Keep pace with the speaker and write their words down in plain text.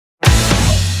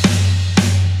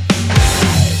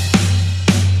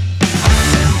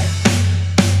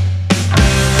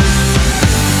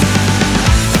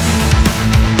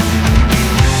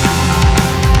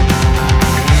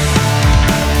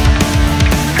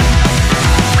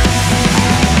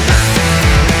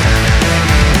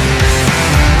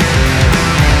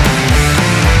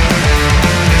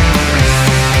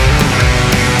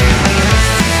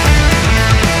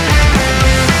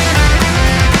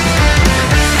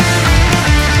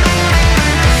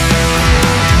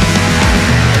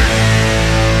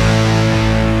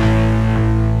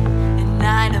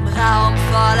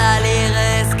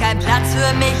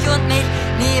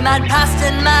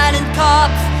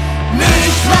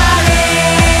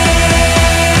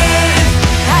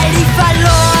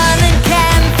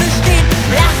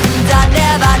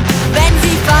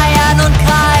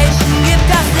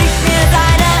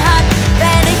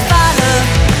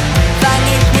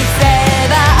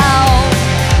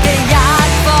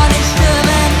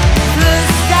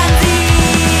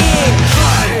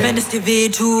dir weh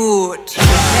tut.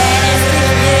 Wenn es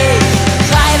dich bricht,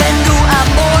 schrei, wenn du am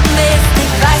Boden bist,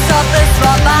 nicht weißt, ob es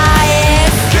vorbei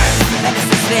ist. Wenn es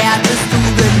es wert ist, du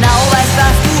genau weißt,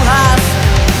 was du hast.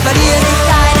 Verlier nicht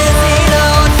deine Seele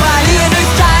und verlier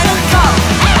nicht deinen Kopf.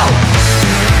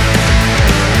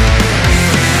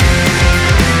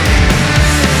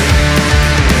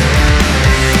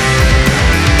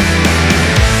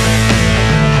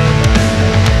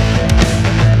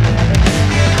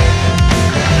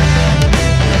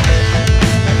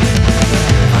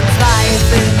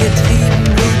 Getrieben,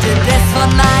 blutet es von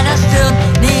meiner Stirn.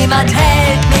 Niemand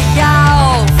hält mich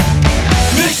auf,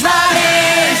 nicht mal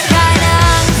ich. Keine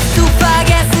Angst zu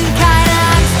vergessen, keine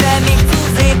Angst mehr mich zu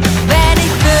sehen. Wenn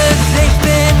ich glücklich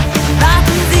bin,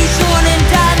 warten sie schon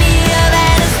hinter mir.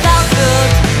 Wenn es laut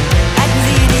wird, halten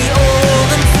sie die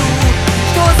Ohren zu,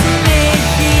 stoßen mich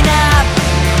hinab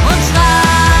und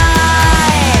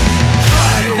schreien,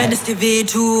 wenn es dir weh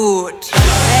tut.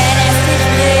 Wenn es dich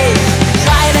bricht,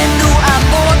 schrei, wenn du am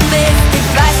Boden bist,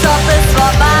 nicht weißt, ob es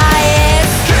vorbei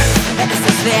ist. Wenn es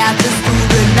es wert ist, du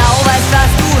genau weißt,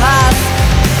 was du hast.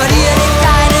 Verlier dich